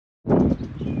I'm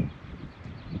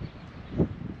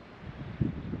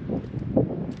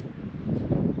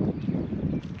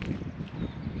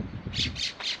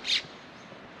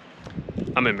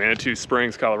in Manitou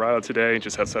Springs, Colorado today,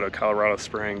 just outside of Colorado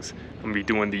Springs. I'm gonna be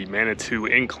doing the Manitou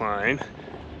Incline,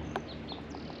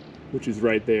 which is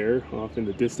right there off in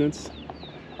the distance.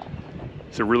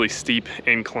 It's a really steep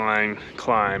incline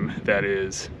climb that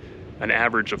is an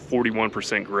average of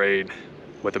 41% grade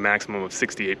with a maximum of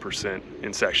 68%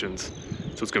 in sections.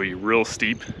 So it's gonna be real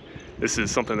steep. This is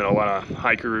something that a lot of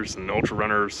hikers and ultra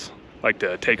runners like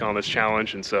to take on this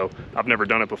challenge, and so I've never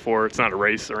done it before. It's not a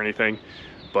race or anything,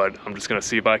 but I'm just gonna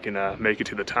see if I can make it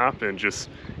to the top and just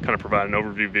kind of provide an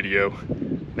overview video.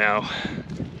 Now,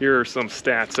 here are some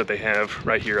stats that they have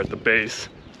right here at the base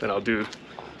that I'll do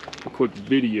a quick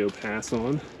video pass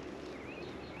on.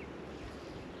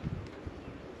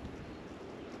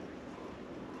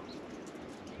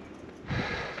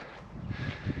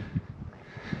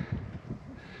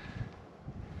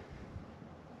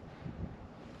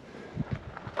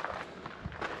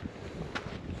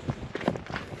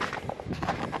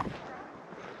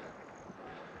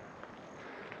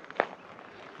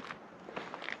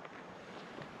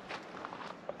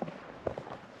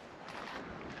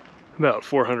 About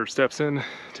 400 steps in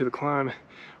to the climb.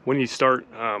 When you start,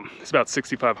 it's about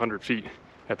 6,500 feet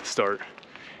at the start,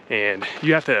 and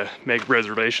you have to make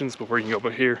reservations before you can go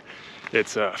up here.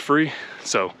 It's free,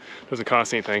 so it doesn't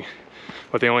cost anything,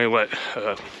 but they only let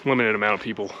a limited amount of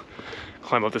people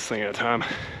climb up this thing at a time.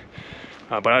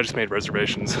 But I just made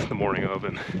reservations the morning of,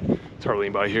 and there's hardly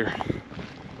anybody here.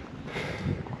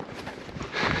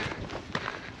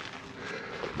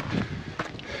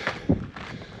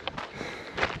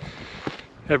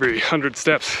 Every 100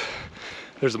 steps,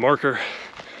 there's a marker.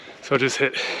 So I just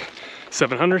hit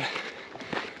 700.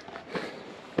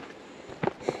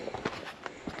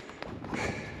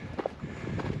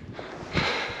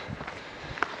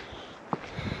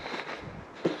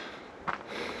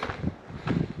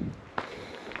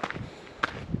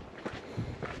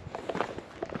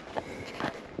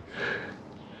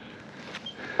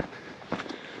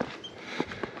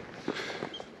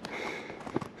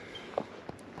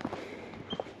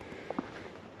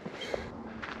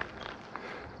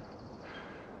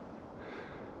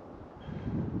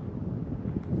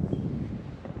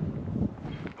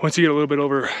 Once you get a little bit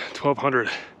over 1,200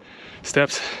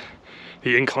 steps,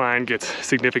 the incline gets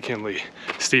significantly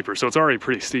steeper. So it's already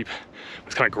pretty steep.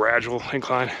 It's kind of gradual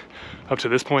incline up to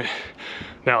this point.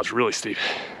 Now it's really steep.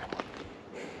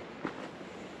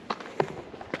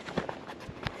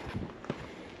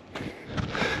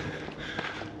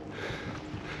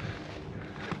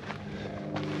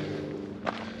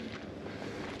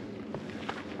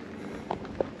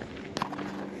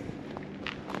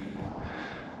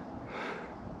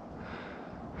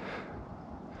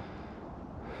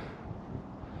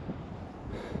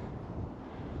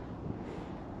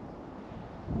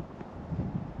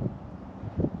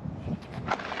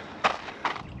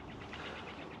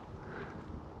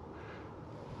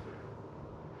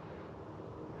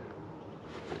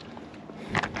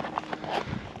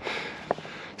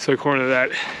 So according to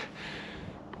that,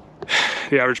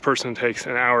 the average person takes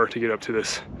an hour to get up to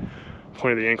this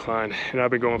point of the incline, and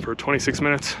I've been going for 26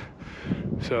 minutes.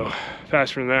 So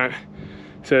faster than that.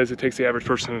 It says it takes the average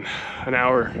person an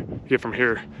hour to get from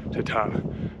here to the top.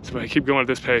 So if I keep going at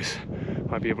this pace,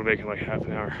 I might be able to make it like half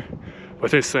an hour.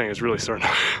 But this thing is really starting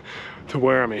to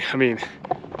wear on me. I mean,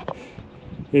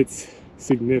 it's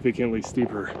significantly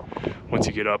steeper once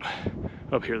you get up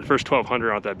here. The first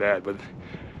 1,200 aren't that bad, but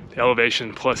the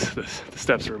elevation plus the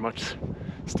steps are a much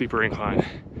steeper incline.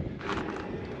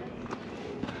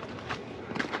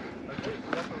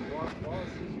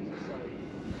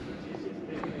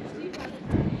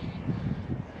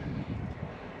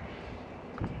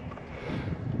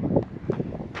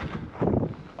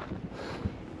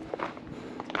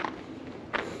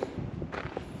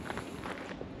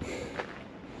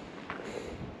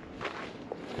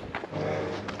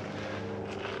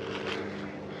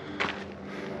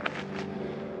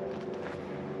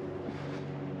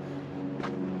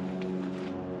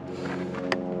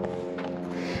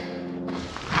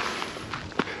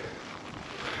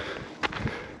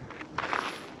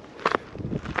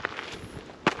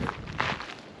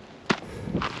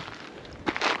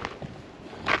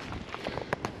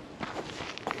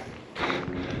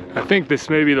 I think this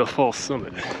may be the false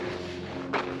summit.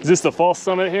 Is this the false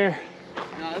summit here?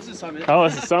 No, this is summit. Oh,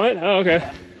 this is summit? Oh,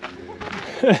 okay.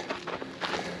 You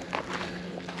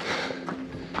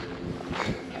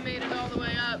made it all the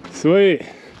way up. Sweet.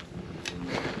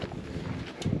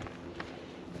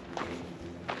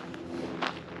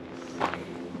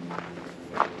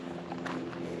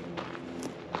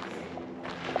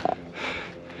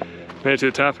 Made it to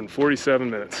the top in 47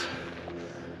 minutes.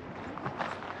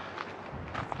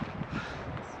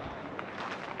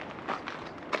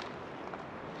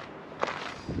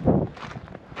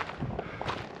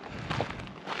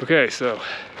 Okay, so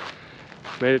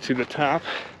made it to the top,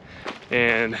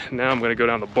 and now I'm gonna go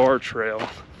down the Barr Trail,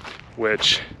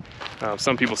 which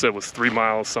some people said was 3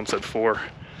 miles, some said 4,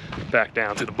 back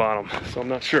down to the bottom. So I'm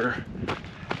not sure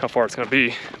how far it's gonna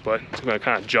be, but I'm gonna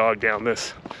kind of jog down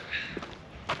this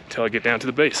until I get down to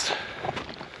the base.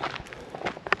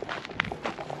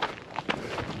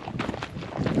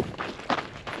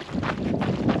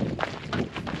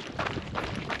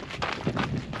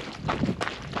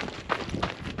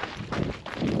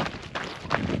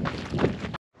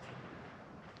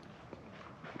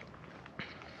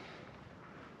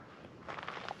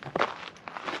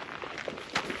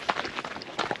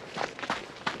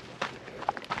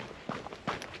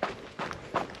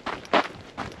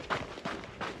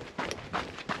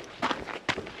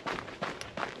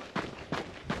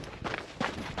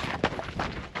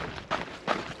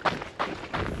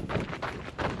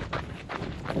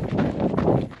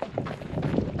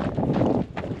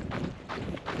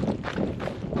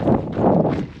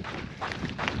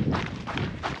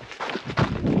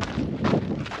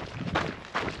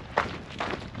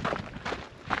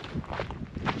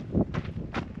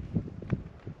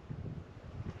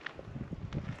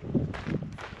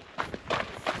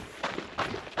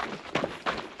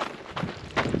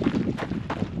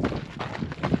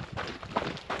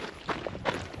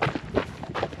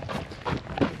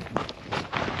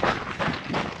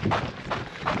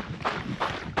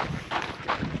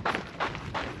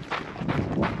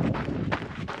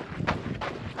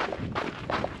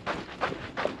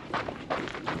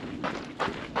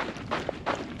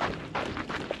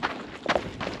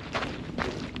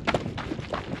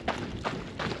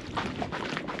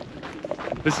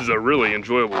 This is a really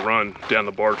enjoyable run down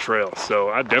the Barr Trail, so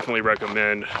I definitely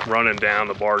recommend running down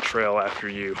the Barr Trail after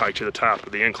you hike to the top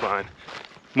of the incline.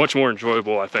 Much more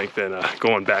enjoyable, I think, than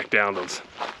going back down those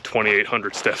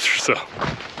 2,800 steps or so.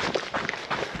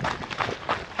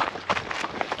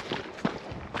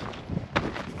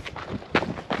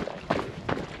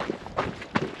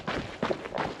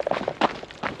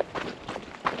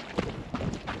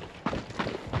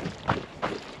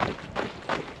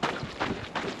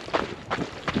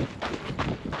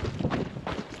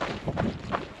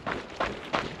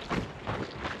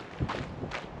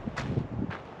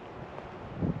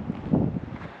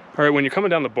 All right, when you're coming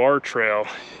down the Barr Trail,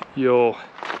 you'll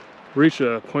reach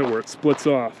a point where it splits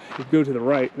off. If you go to the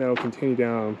right, that'll continue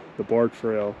down the Barr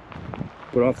Trail.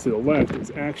 But off to the left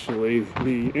is actually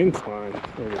the incline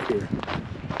over here.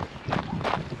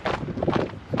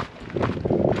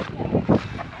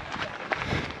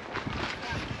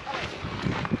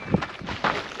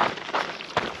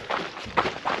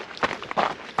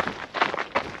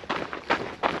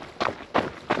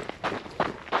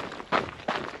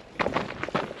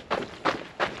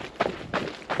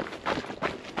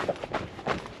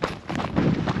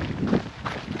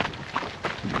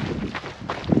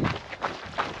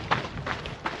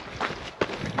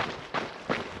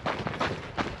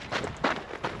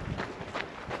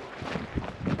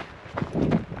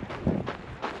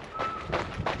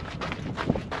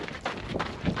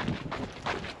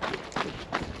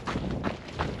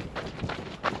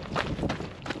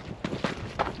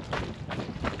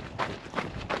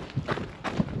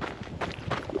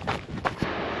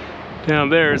 Down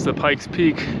there is the Pikes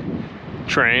Peak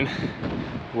train,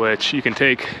 which you can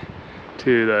take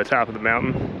to the top of the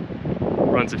mountain.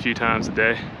 Runs a few times a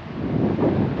day.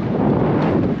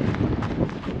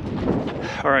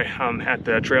 All right, I'm at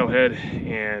the trailhead,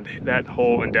 and that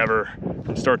whole endeavor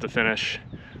from start to finish,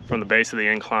 from the base of the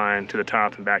incline to the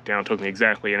top and back down, took me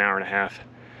exactly an hour and a half.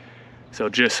 So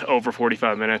just over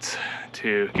 45 minutes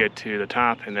to get to the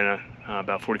top, and then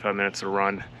about 45 minutes to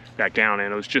run back down,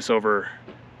 and it was just over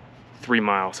 3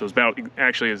 miles. So it was about,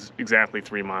 actually is exactly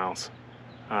 3 miles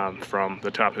from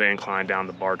the top of the incline down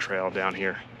the Barr Trail down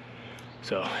here.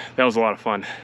 So that was a lot of fun.